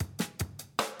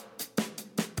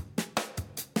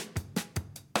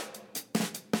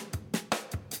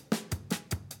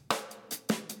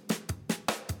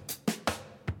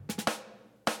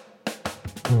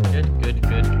Good, good,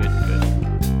 good, good,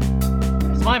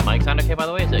 good. Is my mic sound okay, by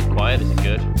the way? Is it quiet? Is it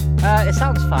good? It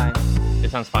sounds fine.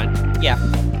 It sounds fine. Yeah,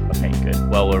 Okay, good.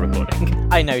 Well, we're recording.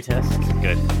 I noticed.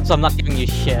 Good. So I'm not giving you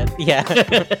shit. Yeah.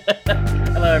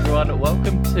 Hello, everyone.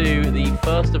 Welcome to the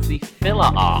first of the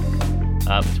filler arc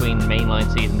between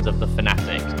mainline seasons of The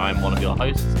Fanatics. I'm one of your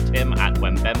hosts, Tim at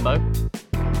Wembembo.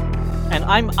 And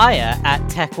I'm Aya at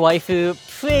Tech Waifu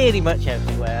pretty much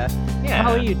everywhere. Yeah.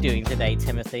 How are you doing today,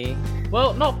 Timothy?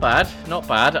 Well, not bad, not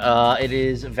bad. It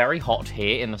is very hot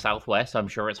here in the southwest. I'm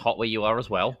sure it's hot where you are as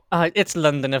well. It's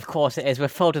London, of course it is. We're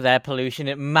full of air pollution.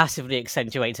 It massively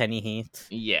accentuates any heat.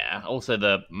 Yeah, also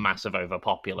the massive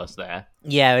overpopulace there.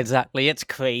 Yeah, exactly. It's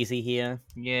crazy here.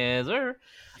 Yeah, sir.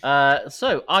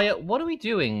 So, Aya, what are we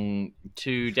doing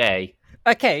today?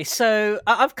 Okay, so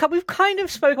we've kind of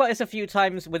spoke about this a few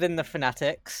times within the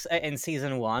Fanatics in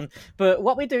season 1, but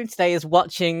what we're doing today is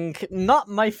watching not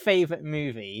my favorite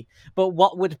movie, but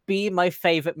what would be my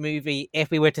favorite movie if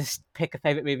we were to pick a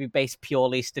favorite movie based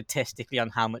purely statistically on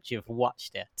how much you've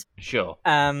watched it. Sure.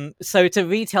 So to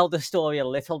retell the story a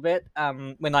little bit,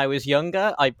 when I was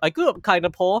younger, I grew up kind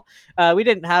of poor. We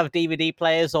didn't have DVD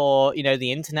players or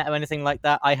the internet or anything like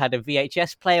that. I had a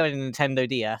VHS player and a Nintendo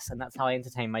DS, and that's how I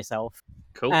entertained myself.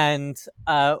 Cool. And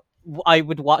I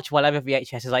would watch whatever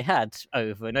VHSs I had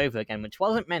over and over again, which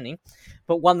wasn't many,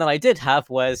 but one that I did have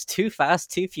was Too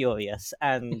Fast, Too Furious,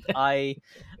 and I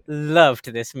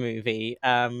loved this movie.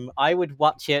 I would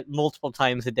watch it multiple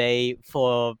times a day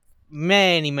for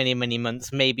many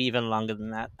months, maybe even longer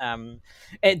than that.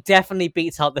 It definitely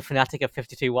beats out the Fanatic of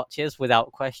 52 watches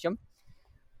without question.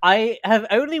 I have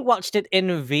only watched it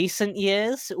in recent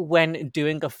years when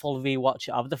doing a full rewatch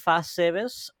of the Fast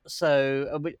series.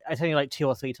 So it's only like 2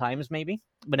 or 3 times, maybe.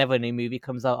 Whenever a new movie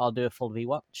comes out, I'll do a full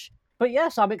rewatch. But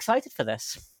yes, I'm excited for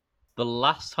this. The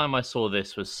last time I saw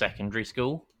this was secondary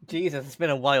school. Jesus, it's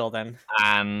been a while then.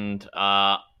 And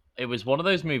it was one of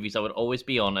those movies that would always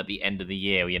be on at the end of the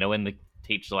year. You know, when the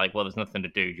teacher's like, well, there's nothing to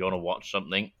do. Do you want to watch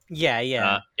something?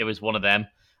 Yeah. It was one of them.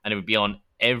 And it would be on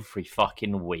every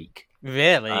fucking week.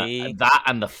 Really? That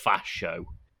and the Fast Show.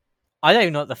 I don't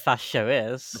even know what the Fast Show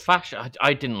is. The Fast Show,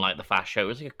 I didn't like the Fast Show. It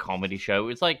was like a comedy show. It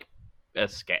was like a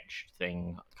sketch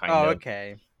thing, kind of. Oh,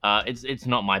 okay. It's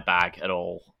not my bag at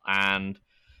all. And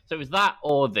so it was that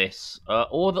or this,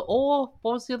 or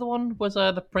what was the other one? Was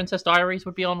the Princess Diaries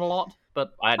would be on a lot,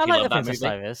 but I actually like love the that Princess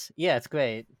movie. Diaries. Yeah, it's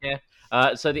great.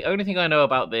 Yeah. So the only thing I know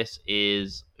about this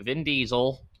is Vin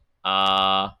Diesel.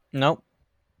 Nope.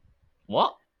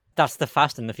 What? That's the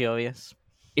Fast and the Furious.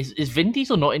 Is Vin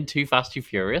Diesel not in Too Fast, Too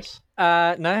Furious?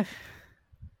 No.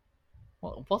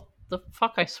 What the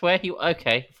fuck? I swear he.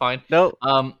 Okay, fine. No.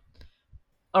 All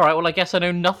right. Well, I guess I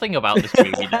know nothing about this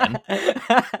movie then.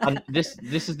 And this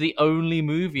is the only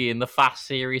movie in the Fast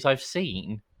series I've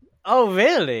seen. Oh,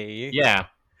 really? Yeah.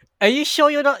 Are you sure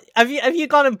you're not? Have you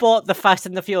gone and bought the Fast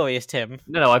and the Furious, Tim?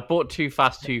 No, I bought Too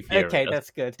Fast, Too Furious. Okay,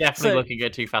 that's good. Definitely looking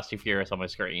at Too Fast, Too Furious on my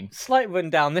screen. Slight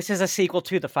rundown. This is a sequel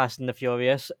to The Fast and the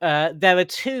Furious. There are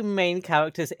 2 main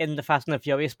characters in The Fast and the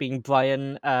Furious, being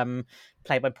Brian,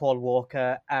 played by Paul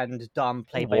Walker, and Dom,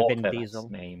 played by Vin Diesel.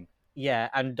 That's his name. Yeah,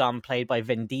 and Dom, played by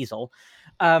Vin Diesel.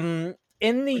 Didn't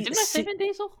I say Vin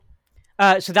Diesel?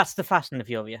 So that's The Fast and the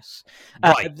Furious.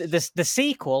 Right. The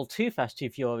sequel, Too Fast, Too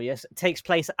Furious, takes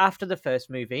place after the first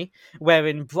movie,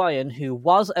 wherein Brian, who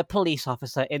was a police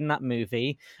officer in that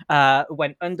movie,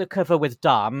 went undercover with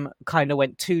Dom, kind of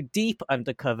went too deep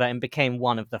undercover and became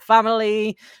one of the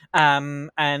family.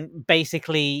 And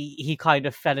basically, he kind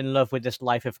of fell in love with this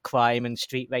life of crime and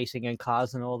street racing and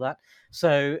cars and all that.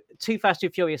 So Too Fast, Too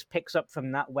Furious picks up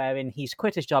from that, wherein he's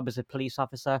quit his job as a police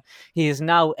officer. He is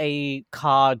now a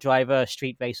car driver,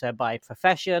 street racer by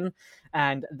profession,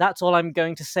 and that's all I'm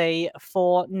going to say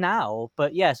for now.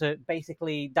 But yeah, so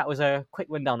basically that was a quick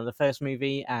rundown of the first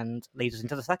movie and leads us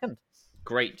into the second.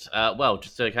 Great. Well,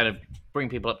 just to kind of bring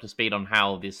people up to speed on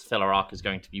how this filler arc is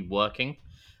going to be working,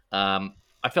 I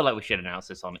feel like we should announce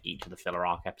this on each of the filler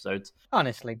arc episodes.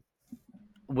 Honestly.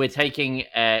 We're taking,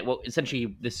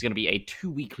 essentially, this is going to be a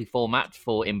 2-weekly format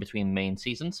for in between main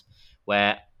seasons,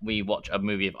 where we watch a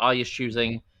movie of Arya's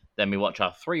choosing, then we watch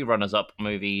our 3 runners-up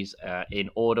movies in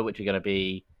order, which are going to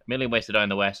be A Million Ways to Die in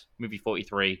the West, Movie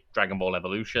 43, Dragon Ball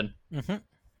Evolution. Mm-hmm.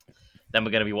 Then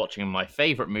we're going to be watching my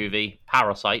favourite movie,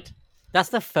 Parasite. That's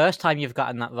the first time you've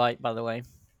gotten that right, by the way.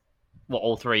 What,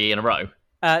 all 3 in a row?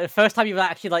 The first time you've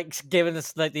actually given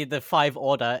us the 5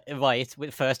 order right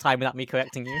with first time without me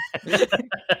correcting you.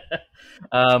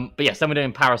 But yes, then we're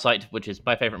doing Parasite, which is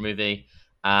my favorite movie,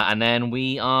 and then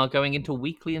we are going into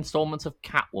weekly installments of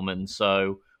Catwoman.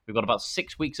 So We've got about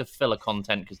 6 weeks of filler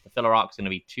content because the filler arc is going to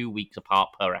be 2 weeks apart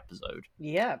per episode.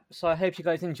 Yeah, so I hope you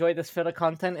guys enjoy this filler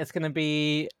content. It's going to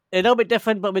be a little bit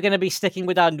different, but we're going to be sticking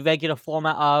with our regular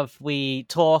format of we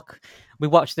talk, we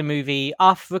watch the movie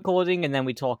off recording, and then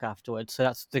we talk afterwards. So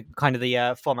that's the kind of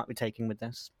the format we're taking with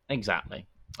this. Exactly.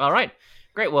 All right.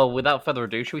 Great. Well, without further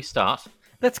ado, shall we start?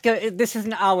 Let's go. This is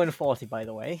an hour and 40, by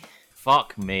the way.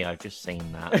 Fuck me, I've just seen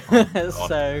that. Oh,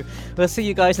 so we'll see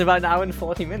you guys in about an hour and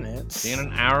 40 minutes. See you in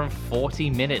an hour and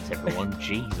 40 minutes, everyone.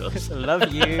 Jesus.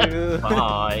 Love you.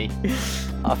 Bye.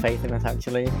 Our faith in us,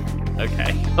 actually.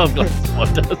 Okay. I'm glad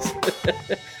someone does.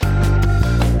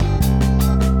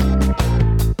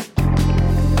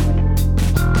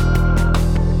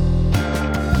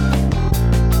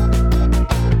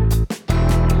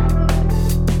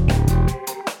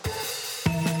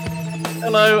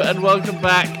 Hello and welcome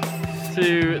back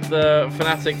to the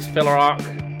Fanatics Filler Arc,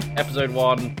 Episode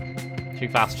 1, Too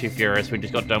Fast, Too Furious. We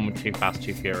just got done with Too Fast,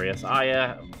 Too Furious.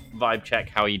 Vibe check,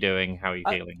 how are you doing? How are you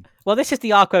feeling? Well, this is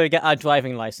the arc where we get our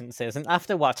driving licenses, and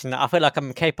after watching that, I feel like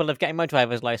I'm capable of getting my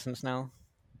driver's license now.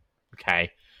 Okay.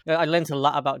 I learned a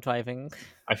lot about driving.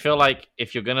 I feel like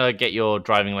if you're going to get your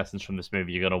driving lessons from this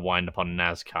movie, you're going to wind up on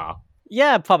NASCAR.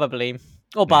 Yeah, probably.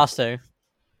 Or Barstow.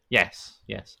 Yes.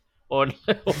 Or on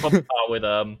par with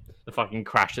the fucking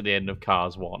crash at the end of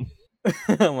Cars 1.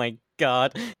 Oh my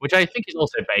god. Which I think is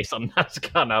also based on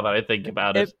NASCAR now that I think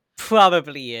about it. It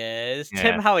probably is. Yeah.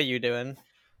 Tim, how are you doing?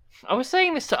 I was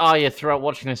saying this to Arya throughout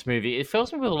watching this movie. It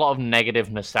fills me with a lot of negative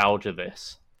nostalgia,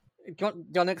 this. Do you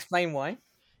want to explain why?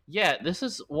 Yeah, this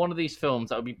is one of these films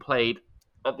that would be played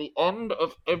at the end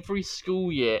of every school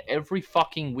year, every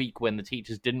fucking week when the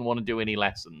teachers didn't want to do any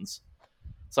lessons.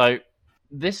 So,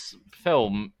 this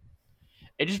film,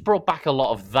 it just brought back a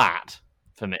lot of that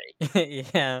for me.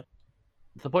 Yeah.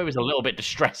 The point was a little bit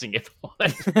distressing, if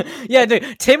honest. Yeah,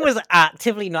 dude, Tim was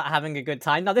actively not having a good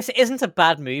time. Now, this isn't a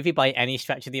bad movie by any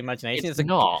stretch of the imagination. It's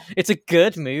not. It's a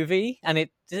good movie, and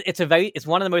it's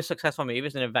one of the most successful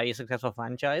movies in a very successful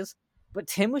franchise. But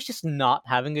Tim was just not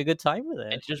having a good time with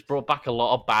it. It just brought back a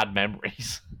lot of bad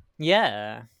memories.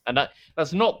 Yeah. And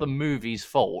that's not the movie's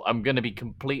fault. I'm going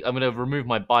to remove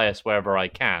my bias wherever I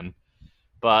can.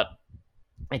 But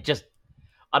it just,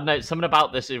 I don't know, something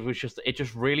about this, it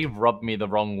just really rubbed me the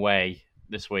wrong way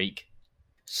this week.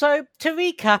 So, to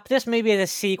recap, this movie is a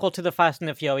sequel to The Fast and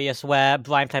the Furious, where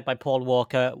Brian, played by Paul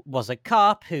Walker, was a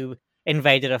cop who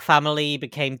invaded a family,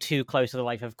 became too close to the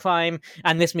life of crime,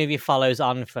 and this movie follows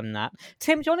on from that.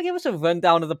 Tim, do you want to give us a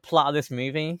rundown of the plot of this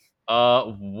movie?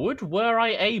 Were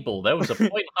I able? There was a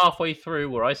point halfway through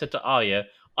where I said to Arya,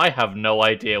 I have no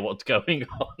idea what's going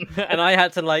on. And I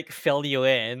had to, fill you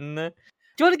in.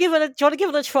 Do you want to give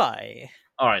it a try?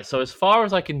 Alright, so as far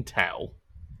as I can tell,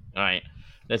 alright,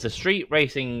 there's a street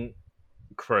racing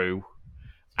crew,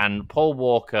 and Paul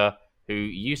Walker, who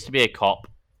used to be a cop,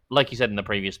 like you said in the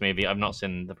previous movie, I've not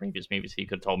seen the previous movie, so you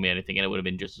could have told me anything and it would have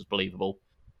been just as believable,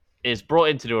 is brought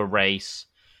in to do a race,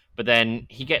 but then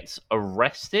he gets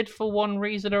arrested for one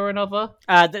reason or another.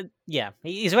 Yeah,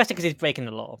 he's arrested because he's breaking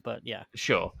the law, but yeah.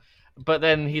 Sure. But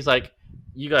then he's like,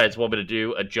 you guys want me to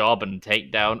do a job and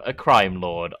take down a crime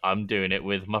lord? I'm doing it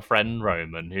with my friend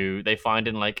Roman, who they find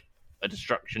in, a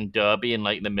destruction derby in,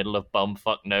 the middle of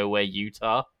bumfuck nowhere,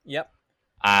 Utah. Yep.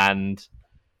 And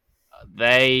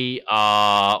they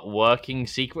are working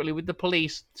secretly with the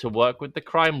police to work with the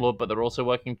crime lord, but they're also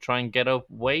working to try and get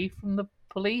away from the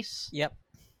police. Yep.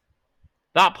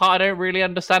 That part I don't really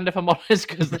understand, if I'm honest,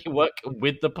 because they work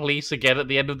with the police again at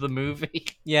the end of the movie.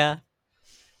 Yeah.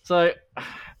 So,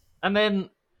 and then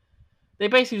they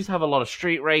basically just have a lot of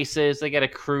street races. They get a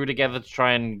crew together to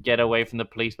try and get away from the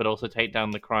police, but also take down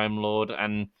the crime lord.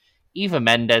 And Eva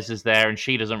Mendes is there, and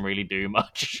she doesn't really do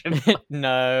much.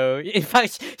 No. In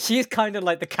fact, she's kind of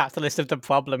like the catalyst of the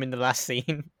problem in the last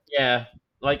scene. Yeah.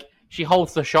 She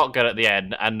holds the shotgun at the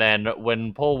end, and then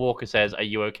when Paul Walker says, "Are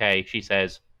you okay?" she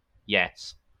says,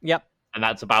 "Yes." Yep. And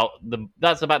that's about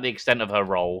the extent of her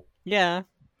role. Yeah.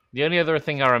 The only other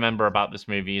thing I remember about this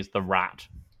movie is the rat.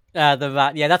 The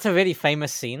rat. Yeah, that's a really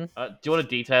famous scene. Do you want to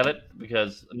detail it?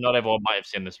 Because not everyone might have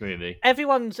seen this movie.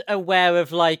 Everyone's aware of,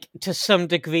 to some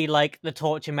degree, the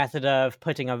torture method of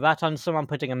putting a rat on someone,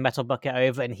 putting a metal bucket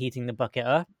over it, and heating the bucket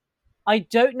up. I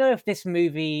don't know if this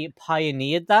movie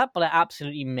pioneered that, but it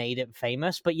absolutely made it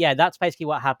famous. But yeah, that's basically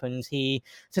what happens. To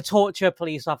torture a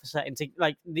police officer into,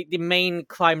 the main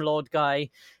crime lord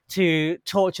guy, to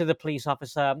torture the police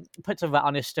officer, puts a rat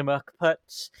on his stomach,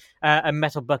 puts a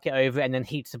metal bucket over it, and then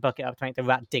heats the bucket up to make the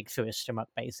rat dig through his stomach,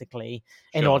 basically,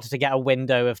 in order to get a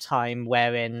window of time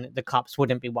wherein the cops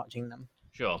wouldn't be watching them.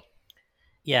 Sure.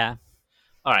 Yeah.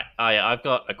 All right, I've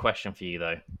got a question for you,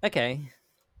 though. Okay.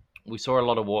 we saw a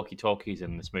lot of walkie-talkies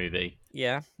in this movie,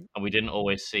 Yeah. and we didn't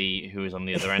always see who was on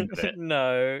the other end of it.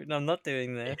 No, I'm not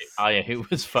doing this. Oh yeah, who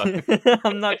was phone?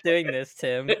 I'm not doing this,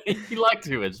 Tim. You liked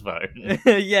who was phone.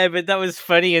 Yeah, but that was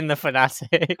funny in The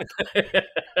Fanatic.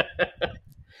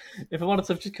 If I'm honest,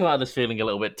 I've just come out of this feeling a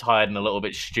little bit tired and a little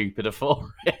bit stupider for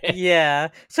it. Yeah.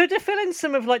 So to fill in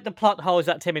some of like the plot holes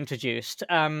that Tim introduced,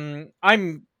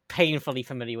 I'm painfully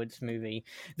familiar with this movie.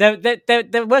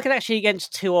 They're working actually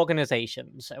against two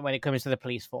organizations when it comes to the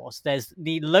police force. There's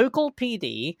the local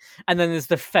PD, and then there's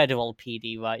the federal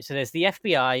PD, right? So there's the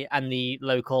FBI and the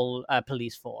local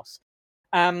police force.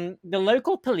 The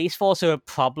local police force are a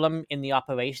problem in the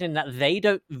operation in that they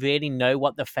don't really know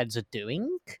what the feds are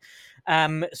doing.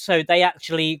 So they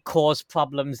actually cause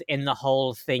problems in the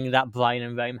whole thing that Brian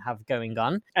and Rome have going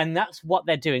on. And that's what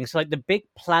they're doing. So like the big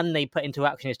plan they put into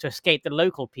action is to escape the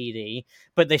local PD,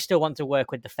 but they still want to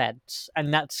work with the feds.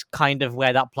 And that's kind of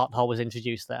where that plot hole was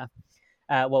introduced there.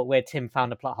 Where Tim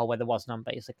found a plot hole where there was none,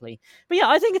 basically. But yeah,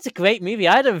 I think it's a great movie.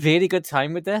 I had a really good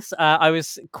time with this. I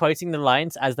was quoting the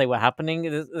lines as they were happening.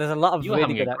 There's a lot of You were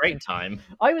really having good a action. great time.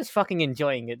 I was fucking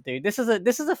enjoying it, dude. This is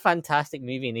a fantastic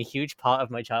movie and a huge part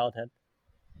of my childhood.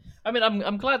 I mean,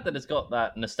 I'm glad that it's got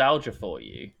that nostalgia for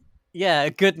you. Yeah,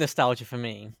 good nostalgia for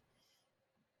me.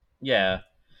 Yeah.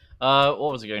 What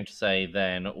was I going to say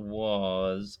then? It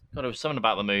was something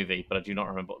about the movie, but I do not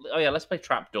remember. Oh yeah, let's play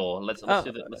Trapdoor. Let's do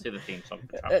the theme song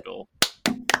for Trapdoor.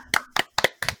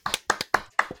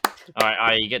 All right,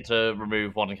 I get to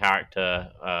remove one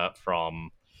character from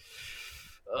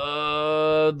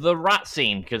the rat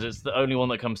scene because it's the only one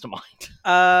that comes to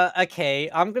mind. Okay,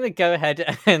 I'm gonna go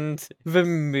ahead and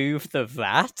remove the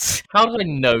rat. How did I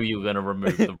know you were gonna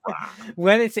remove the rat?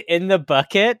 When it's in the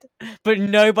bucket, but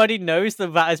nobody knows the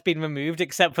rat has been removed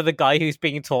except for the guy who's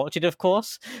being tortured, of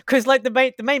course. Because like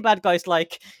the main bad guy's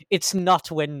like, it's not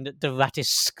when the rat is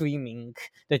screaming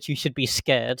that you should be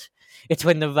scared. It's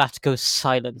when the rat goes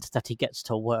silent that he gets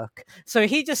to work. So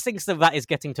he just thinks the rat is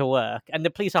getting to work, and the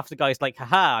police officer guy's like,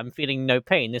 haha, I'm feeling no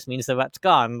pain. This means the rat's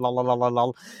gone. Lol, lol, lol, lol,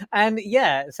 lol. And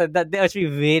yeah, so that would be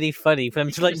really funny for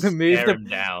them to like remove him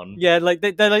down. Yeah, like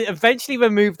they like, eventually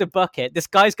remove the bucket. This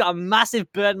guy's got a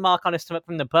massive burn mark on his stomach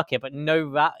from the bucket, but no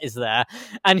rat is there.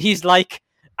 And he's like,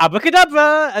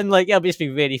 abracadabra! And like, it'll just be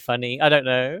really funny. I don't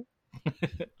know.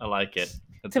 I like it.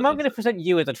 Tim, I'm going to present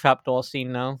you with a trapdoor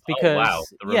scene now because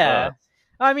yeah,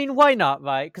 I mean, why not,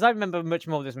 right? Because I remember much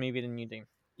more of this movie than you do.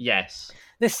 Yes.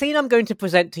 The scene I'm going to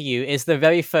present to you is the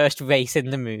very first race in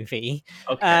the movie.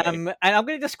 Okay. And I'm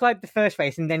going to describe the first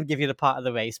race and then give you the part of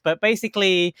the race. But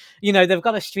basically, you know, they've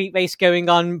got a street race going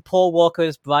on. Paul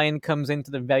Walker's Brian comes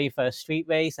into the very first street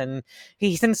race and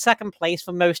he's in second place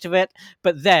for most of it.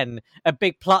 But then a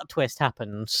big plot twist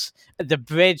happens. The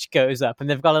bridge goes up and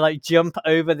they've got to like jump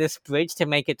over this bridge to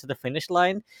make it to the finish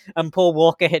line. And Paul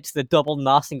Walker hits the double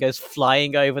nos and goes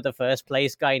flying over the first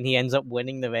place guy and he ends up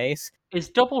winning the race. Is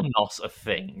double nos a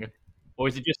thing? Or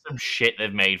is it just some shit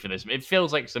they've made for this? It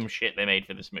feels like some shit they made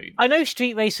for this movie. I know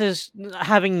street racers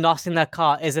having NOS in their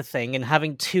car is a thing, and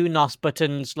having two NOS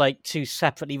buttons, like to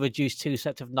separately reduce two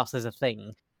sets of NOS is a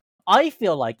thing. I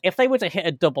feel like if they were to hit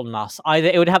a double NOS, either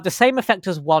it would have the same effect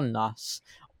as one NOS,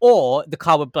 or the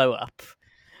car would blow up.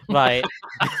 Right.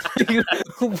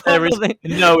 There is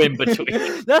no in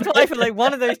between. That's what I feel like.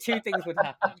 One of those two things would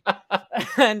happen.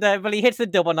 And but he hits the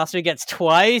double NOS, so he gets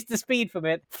twice the speed from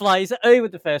it, flies over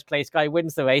the first place guy,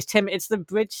 wins the race. Tim, it's the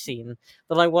bridge scene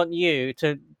that I want you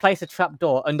to place a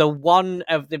trapdoor under one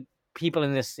of the people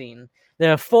in this scene.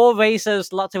 There are 4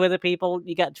 racers, lots of other people.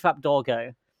 You get trapdoor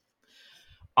go.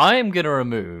 I am going to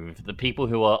remove the people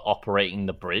who are operating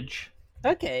the bridge.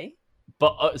 Okay.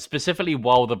 But specifically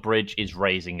while the bridge is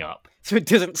raising up. So it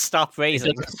doesn't stop raising.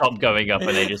 It doesn't stop going up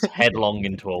and they just headlong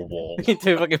into a wall.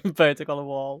 Into a fucking vertical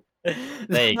wall.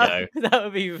 There you go. That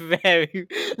would be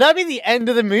that would be the end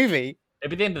of the movie.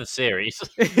 It'd be the end of the series.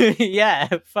 Yeah,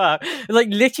 fuck. Like,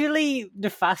 literally, the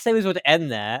Fast Series would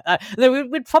end there.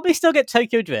 We'd probably still get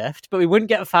Tokyo Drift, but we wouldn't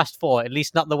get a Fast 4, at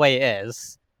least not the way it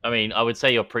is. I mean, I would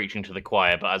say you're preaching to the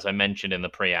choir, but as I mentioned in the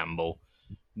preamble,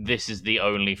 this is the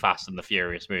only Fast and the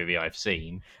Furious movie I've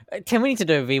seen. Tim, we need to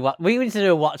do a rewatch. We need to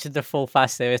do a watch of the full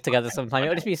Fast Series together sometime. It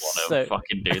would just be so.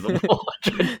 Fucking do the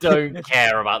watch. I don't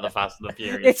care about the Fast and the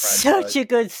Furious. It's franchise. Such a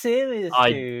good series, dude.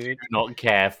 I do not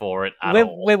care for it at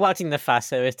all. We're watching the Fast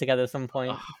Series together at some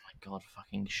point. Oh my god,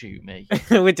 fucking shoot me.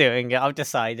 We're doing it. I've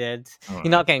decided. Right.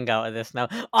 You're not getting out of this now.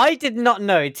 I did not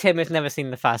know Tim has never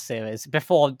seen the Fast Series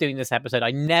before doing this episode.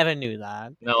 I never knew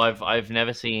that. No, I've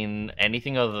never seen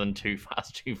anything other than Too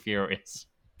Fast, Too Furious.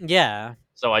 Yeah.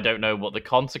 So I don't know what the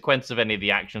consequence of any of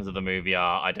the actions of the movie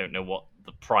are. I don't know what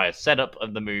the prior setup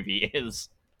of the movie is.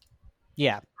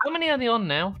 Yeah. How many are they on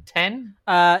now? 10?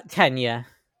 10, yeah.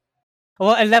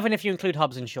 Well, 11 if you include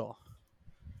Hobbs and Shaw.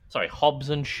 Sorry, Hobbs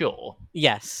and Shaw.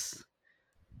 Yes.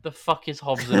 The fuck is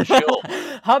Hobbs and Shaw?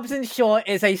 Hobbs and Shaw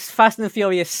is a Fast and the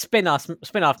Furious spin-off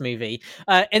movie.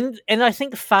 In I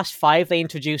think Fast 5, they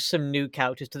introduced some new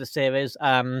characters to the series.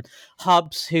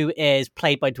 Hobbs, who is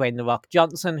played by Dwayne The Rock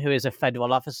Johnson, who is a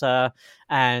federal officer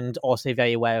and also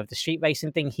very aware of the street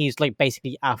racing thing. He's like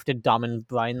basically after Dom and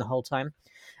Brian the whole time.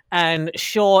 And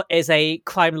Shaw is a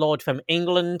crime lord from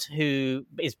England who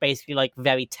is basically like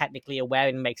very technically aware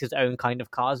and makes his own kind of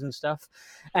cars and stuff.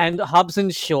 And Hobbs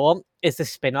and Shaw is a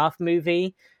spin-off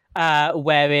movie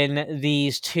wherein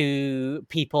these two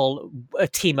people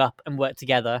team up and work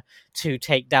together to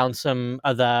take down some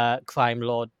other crime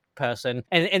lord person,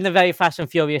 and in the very Fast and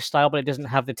Furious style, but it doesn't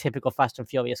have the typical Fast and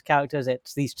Furious characters.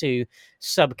 It's these two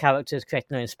sub characters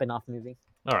creating a spin-off movie.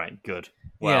 All right, good.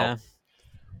 Well, Yeah.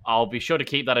 I'll be sure to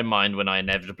keep that in mind when I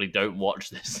inevitably don't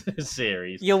watch this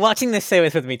series. You're watching this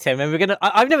series with me, Tim, and we're gonna.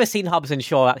 I've never seen Hobbs and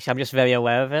Shaw. Actually, I'm just very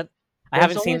aware of it. I There's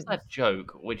haven't seen always that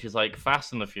joke, which is like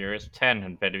Fast and the Furious 10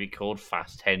 had better be called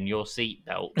Fast 10 Your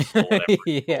Seatbelts or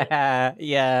whatever.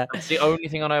 yeah. That's the only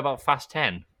thing I know about Fast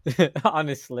 10.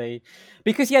 Honestly,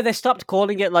 because they stopped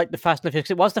calling it like the Fast and the Furious.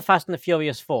 It was the Fast and the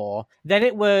Furious 4. Then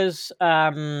it was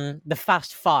the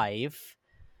Fast 5.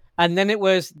 And then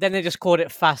they just called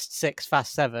it Fast 6,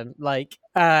 Fast 7. Like,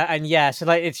 and yeah, so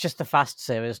like it's just the Fast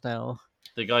series now.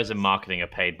 The guys in marketing are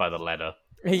paid by the letter.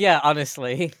 Yeah,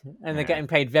 honestly. And they're getting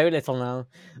paid very little now.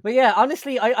 But yeah,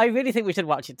 honestly, I really think we should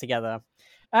watch it together.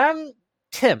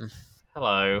 Tim.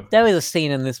 Hello. There is a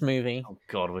scene in this movie. Oh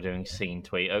god, we're doing scene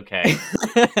tweet. Okay.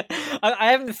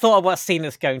 I haven't thought of what scene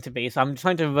it's going to be, so I'm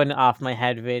trying to run it off my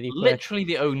head really quick. Literally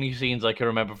the only scenes I can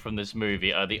remember from this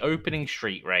movie are the opening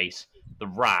street race, the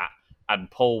rat, and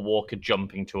Paul Walker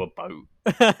jumping to a boat.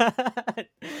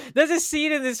 There's a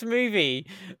scene in this movie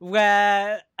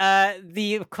where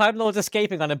the crime lord's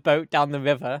escaping on a boat down the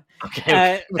river.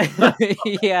 Okay.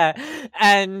 Yeah,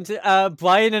 and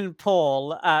Brian and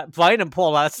Paul are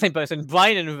the same person.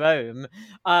 Brian and Rome.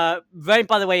 Rome,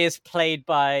 by the way, is played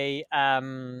by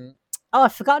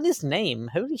I've forgotten his name.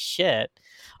 Holy shit.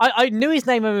 I knew his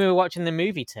name when we were watching the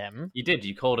movie, Tim. You did.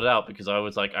 You called it out because I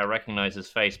was like, I recognize his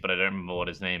face, but I don't remember what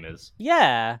his name is.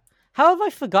 Yeah. How have I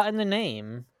forgotten the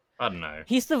name? I don't know.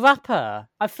 He's the rapper.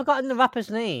 I've forgotten the rapper's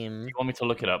name. You want me to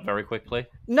look it up very quickly?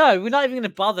 No, we're not even going to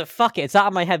bother. Fuck it. It's out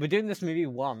of my head. We're doing this movie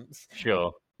once.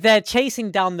 Sure. They're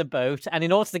chasing down the boat, and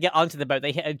in order to get onto the boat,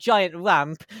 they hit a giant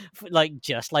ramp, like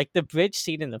just like the bridge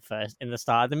scene in the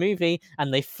start of the movie,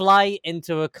 and they fly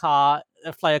a car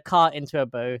into a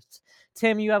boat.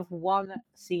 Tim, you have one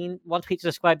tweet to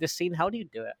describe this scene. How do you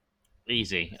do it?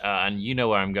 Easy. And you know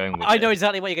where I'm going with I know this.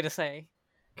 exactly what you're going to say.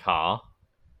 Car.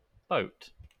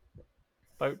 Boat.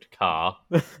 Boat, car.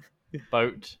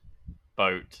 Boat.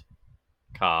 Boat.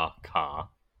 Car. Car.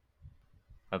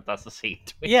 That's the scene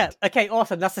tweet. Yeah, okay,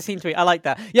 awesome. That's the scene tweet. I like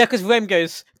that. Yeah, because Rem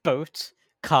goes, boat,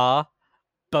 car,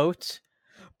 boat.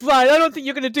 Brian, I don't think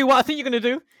you're going to do what I think you're going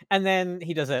to do. And then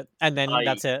he does it. And then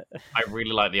that's it. I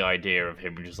really like the idea of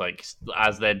him just like,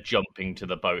 as they're jumping to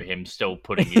the boat, him still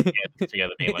putting his hands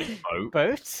together, being like, boat.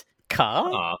 Boat?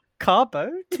 Car? Boat? Car,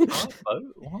 boat?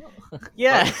 What?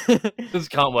 Yeah. Just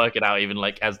can't work it out even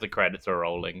like as the credits are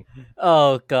rolling.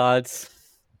 Oh, God.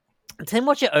 Tim,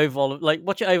 watch it overall. Like,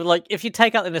 if you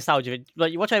take out the nostalgia,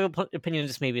 like, you watch overall opinion of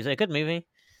this movie. Is it a good movie?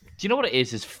 Do you know what it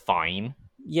is? Is fine.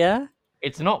 Yeah.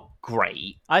 It's not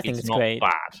great. I think it's not great.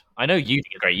 bad. I know you think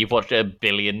it's great. You've watched it a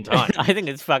billion times. I think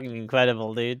it's fucking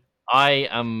incredible, dude.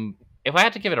 If I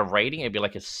had to give it a rating, it'd be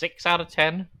like a 6 out of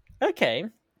 10. Okay.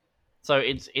 So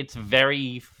it's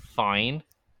very fine.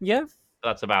 Yeah.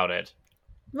 That's about it.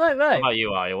 Right. How about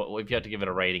you, Aya? If you had to give it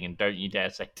a rating, and don't you dare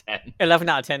say 10. 11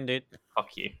 out of 10, dude.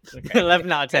 Fuck you. Okay.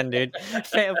 11 out of 10, dude.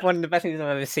 Straight up one of the best things I've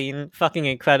ever seen. Fucking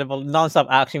incredible. Non-stop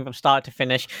action from start to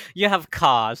finish. You have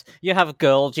cars, you have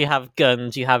girls, you have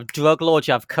guns, you have drug lords,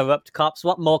 you have corrupt cops.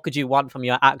 What more could you want from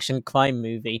your action crime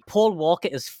movie? Paul Walker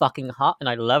is fucking hot, and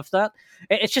I love that.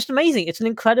 It's just amazing. It's an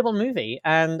incredible movie.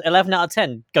 And 11 out of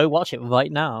 10. Go watch it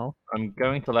right now. I'm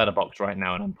going to Letterboxd right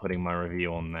now, and I'm putting my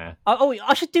review on there. Oh,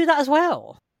 I should do that as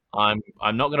well. I'm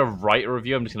not going to write a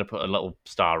review. I'm just going to put a little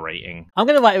star rating. I'm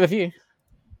going to write a review.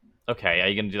 Okay, are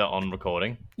you going to do that on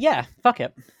recording? Yeah, fuck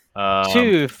it. Um,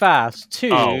 Too fast, too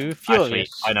furious. Actually,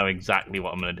 I know exactly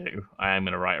what I'm going to do. I am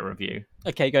going to write a review.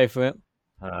 Okay, go for it.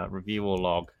 Review or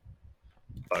log.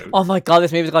 Both. Oh my god,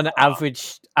 this movie's got an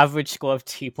average score of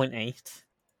 2.8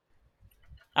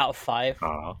 out of 5.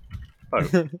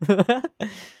 Both.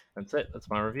 That's it. That's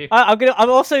my review. I'm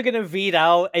also gonna read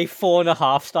out a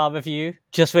 4.5-star review,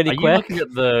 just really Are you quick. looking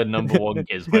at the number one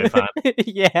Gizmo fan?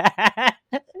 Yeah,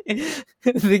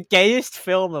 the gayest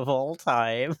film of all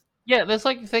time. Yeah, there's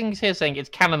like things here saying it's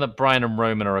canon that Brian and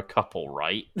Roman are a couple,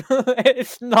 right?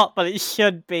 It's not, but it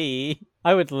should be.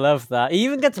 I would love that. He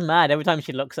even gets mad every time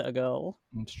she looks at a girl.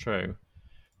 It's true.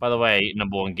 By the way,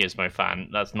 number one Gizmo fan,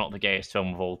 that's not the gayest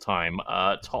film of all time.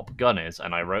 Top Gun is,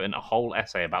 and I wrote in a whole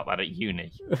essay about that at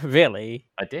uni. Really?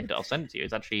 I did. I'll send it to you.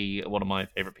 It's actually one of my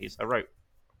favorite pieces I wrote.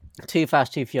 Too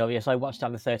Fast, Too Furious. I watched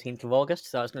on the 13th of August,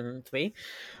 2003.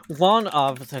 One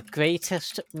of the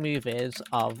greatest movies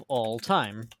of all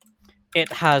time.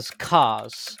 It has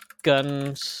cars,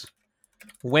 guns,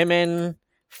 women,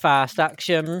 fast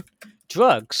action,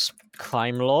 drugs,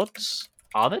 crime lords.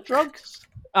 Are there drugs?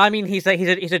 I mean, he's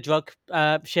a drug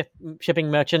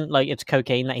shipping merchant. Like, it's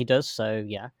cocaine that he does. So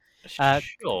yeah.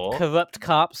 Sure. Corrupt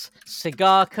cops,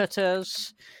 cigar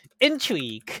cutters,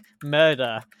 intrigue,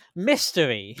 murder,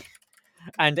 mystery,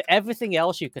 and everything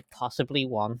else you could possibly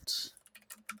want.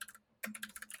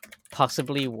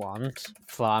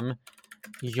 From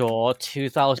your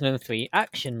 2003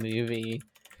 action movie.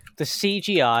 The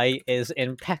CGI is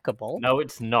impeccable. No,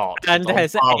 it's not. And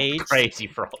it's has aged, Crazy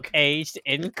Frog. aged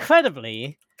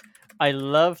incredibly. I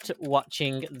loved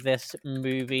watching this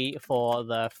movie for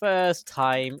the first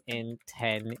time in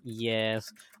 10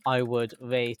 years. I would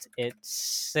rate it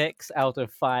 6 out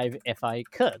of 5 if I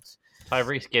could.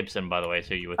 Tyrese Gibson, by the way,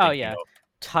 so you were thinking Oh, yeah. of.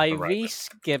 Tyrese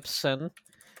Gibson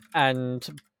and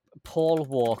Paul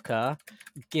Walker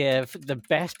give the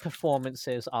best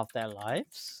performances of their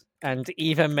lives. And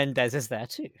Eva Mendes is there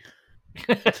too.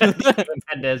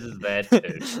 Mendes is there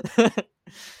too.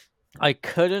 I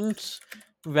couldn't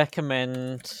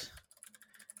recommend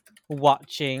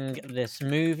watching this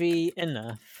movie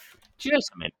enough. Do you know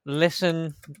something?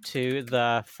 Listen to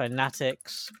the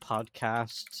Fanatics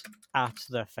podcast at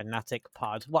the Fanatic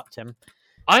Pod. What, Tim?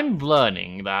 I'm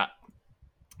learning that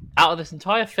out of this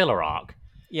entire filler arc,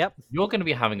 Yep. you're going to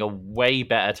be having a way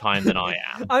better time than I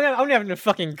am. I'm having a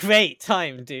fucking great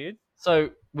time, dude. So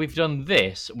we've done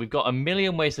this. We've got A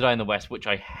Million Ways to Die in the West, which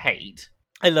I hate.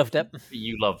 I loved it. But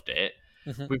you loved it.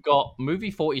 Mhm. We've got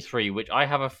movie 43, which I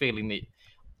have a feeling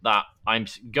that I'm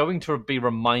going to be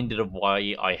reminded of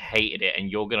why I hated it,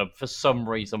 and you're going to, for some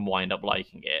reason, wind up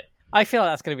liking it. I feel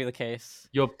that's going to be the case.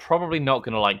 You're probably not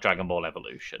going to like Dragon Ball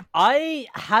Evolution. I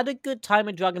had a good time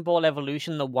with Dragon Ball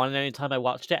Evolution the one and only time I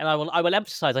watched it, and I will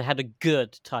emphasize I had a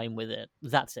good time with it.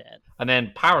 That's it. And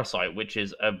then Parasite, which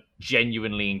is a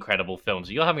genuinely incredible film.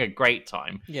 So you're having a great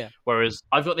time. Yeah. Whereas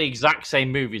I've got the exact same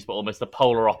movies, but almost the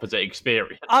polar opposite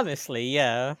experience. Honestly,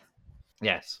 yeah.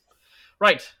 Yes.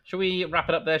 Right. Shall we wrap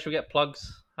it up there? Shall we get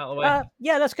plugs out of the way?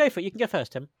 Yeah, let's go for it. You can go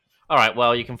first, Tim. All right.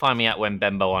 Well, you can find me at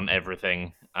Wembembo on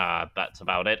everything. That's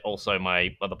about it. Also,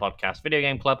 my other podcast, Video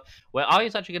Game Club, where I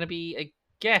is actually going to be a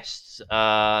guest.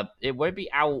 It won't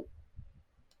be out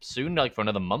soon, like for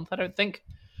another month, I don't think.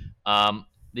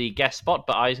 The guest spot,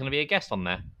 but I is going to be a guest on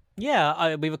there.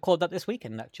 Yeah, we record that this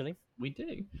weekend, actually. We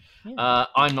do. Yeah.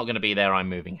 I'm not going to be there. I'm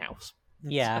moving house.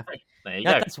 Yeah. So, there you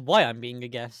go. That's why I'm being a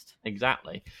guest.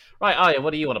 Exactly. Right, Aya,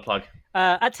 what do you want to plug?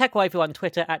 At TechWaifu on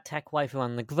Twitter, at TechWaifu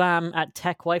on the gram, at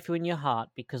TechWaifu in your heart,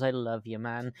 because I love you,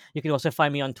 man. You can also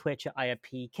find me on Twitch at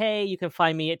IaPK. You can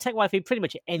find me at TechWaifu pretty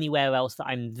much anywhere else that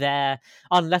I'm there.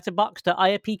 On Letterboxd at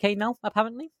IaPK now,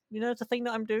 apparently. You know, it's a thing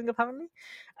that I'm doing, apparently.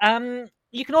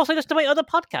 You can also listen to my other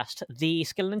podcast, the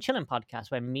Skill and Chillin'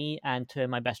 podcast, where me and two of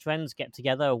my best friends get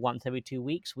together once every 2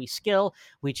 weeks. We skill,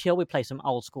 we chill, we play some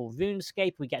old school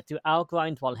RuneScape. We get through our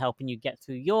grind while helping you get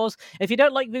through yours. If you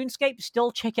don't like RuneScape,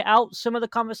 still check it out. Some of the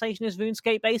conversation is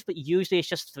RuneScape based, but usually it's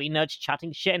just three nerds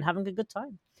chatting shit and having a good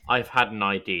time. I've had an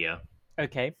idea.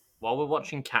 Okay. While we're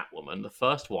watching Catwoman, the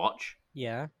first watch,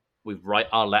 Yeah. we write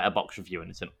our letterbox review, and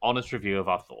it's an honest review of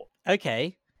our thought.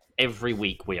 Okay. Every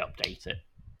week we update it.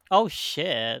 Oh,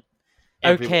 shit.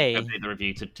 Every Okay. week we update the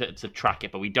review to track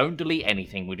it, but we don't delete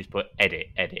anything. We just put edit.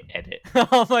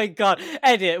 Oh my god.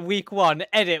 Edit week 1,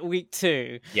 edit week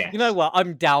 2. Yes. You know what?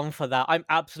 I'm down for that. I'm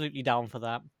absolutely down for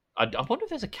that. I wonder if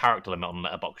there's a character limit on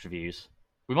letterbox reviews.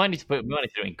 We might need to do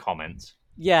it in comments.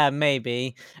 Yeah,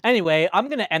 maybe. Anyway, I'm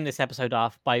going to end this episode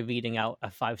off by reading out a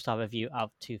 5-star review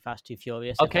of Too Fast, Too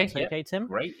Furious. Okay, If that's okay, Tim?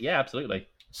 Great. Yeah, absolutely.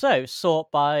 So,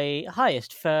 sort by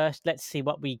highest first. Let's see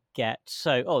what we get.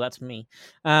 So, that's me.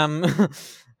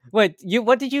 Wait,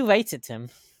 what did you rate it, Tim?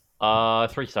 3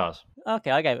 stars.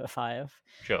 Okay, I gave it a 5.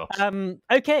 Sure.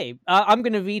 Okay, I'm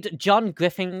going to read John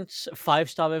Griffin's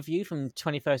 5-star review from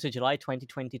 21st of July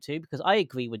 2022 because I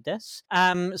agree with this.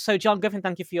 So John Griffin,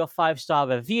 thank you for your 5-star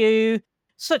review.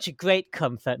 Such a great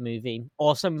comfort movie.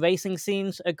 Awesome racing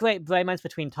scenes, a great bromance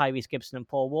between Tyrese Gibson and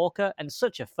Paul Walker, and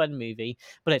such a fun movie.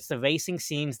 But it's the racing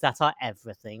scenes that are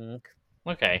everything.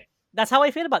 Okay. That's how I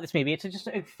feel about this movie. It's just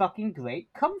a fucking great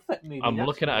comfort movie. I'm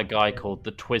looking at a guy called The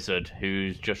Twizzard,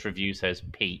 whose just review says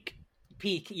peak.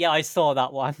 Peak. Yeah, I saw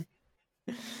that one.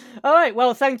 All right,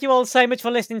 well, thank you all so much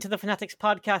for listening to the Fanatics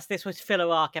podcast. This was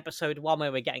Filler Arc episode 1,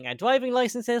 where we're getting our driving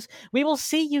licenses. We will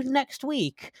see you next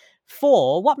week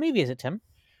for... What movie is it, Tim?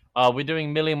 We're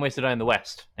doing Million Ways to Die in the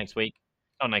West next week.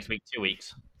 Not next week, 2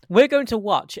 weeks. We're going to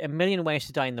watch A Million Ways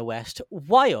to Die in the West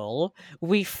while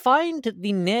we find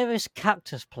the nearest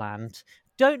cactus plant,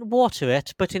 don't water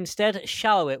it, but instead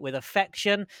shower it with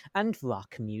affection and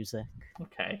rock music.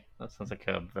 Okay, that sounds like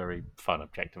a very fun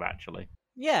objective, actually.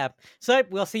 Yeah, so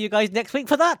we'll see you guys next week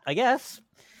for that, I guess.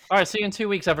 All right, see you in 2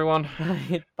 weeks, everyone.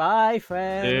 Bye,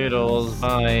 friends. Doodles,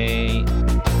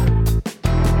 bye.